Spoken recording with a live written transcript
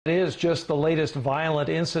It is just the latest violent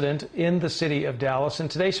incident in the city of Dallas, and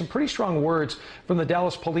today some pretty strong words from the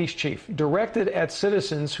Dallas Police Chief directed at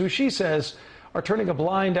citizens who she says are turning a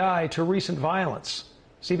blind eye to recent violence.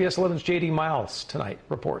 CBS 11's J.D. Miles tonight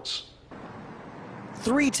reports.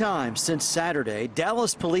 3 times since Saturday,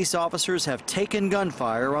 Dallas police officers have taken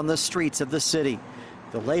gunfire on the streets of the city.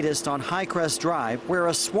 The latest on Highcrest Drive, where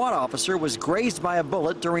a SWAT officer was grazed by a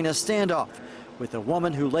bullet during a standoff with a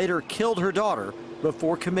woman who later killed her daughter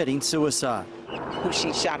before committing suicide.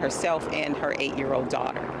 She shot herself and her 8-year-old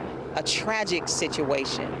daughter. A tragic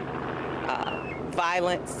situation.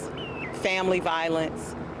 Violence, family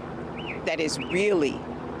violence, that is really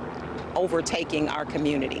overtaking our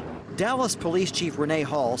community. Dallas Police Chief Renee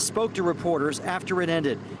Hall spoke to reporters after it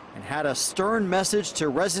ended and had a stern message to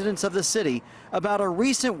residents of the city about a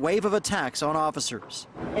recent wave of attacks on officers.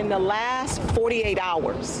 In the last 48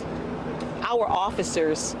 hours, our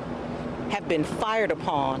officers have been fired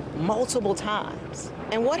upon multiple times.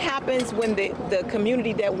 And what happens when the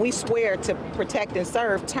community that we swear to protect and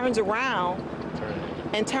serve turns around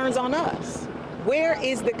and turns on us? Where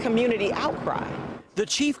is the community outcry? The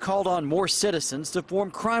chief called on more citizens to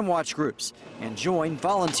form crime watch groups and join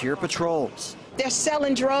volunteer patrols. They're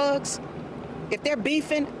selling drugs. If they're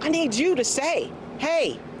beefing, I need you to say,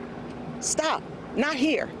 hey, stop, not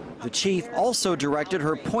here. The chief also directed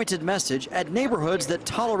her pointed message at neighborhoods that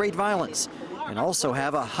tolerate violence and also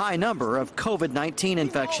have a high number of COVID-19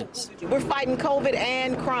 infections. We're fighting COVID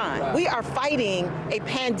and crime. We are fighting a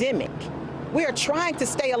pandemic. We are trying to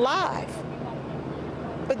stay alive,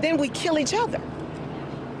 but then we kill each other.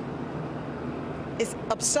 It's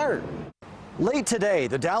absurd. Late today,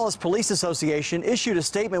 the Dallas Police Association issued a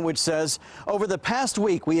statement which says, over the past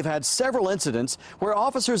week, we have had several incidents where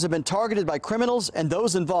officers have been targeted by criminals and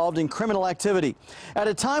those involved in criminal activity. At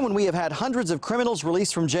a time when we have had hundreds of criminals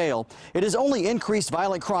released from jail, it has only increased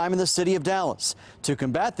violent crime in the city of Dallas. To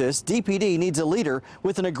combat this, DPD needs a leader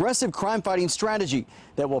with an aggressive crime-fighting strategy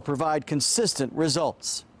that will provide consistent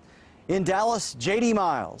results. In Dallas, J.D.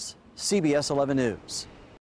 Miles, CBS 11 News.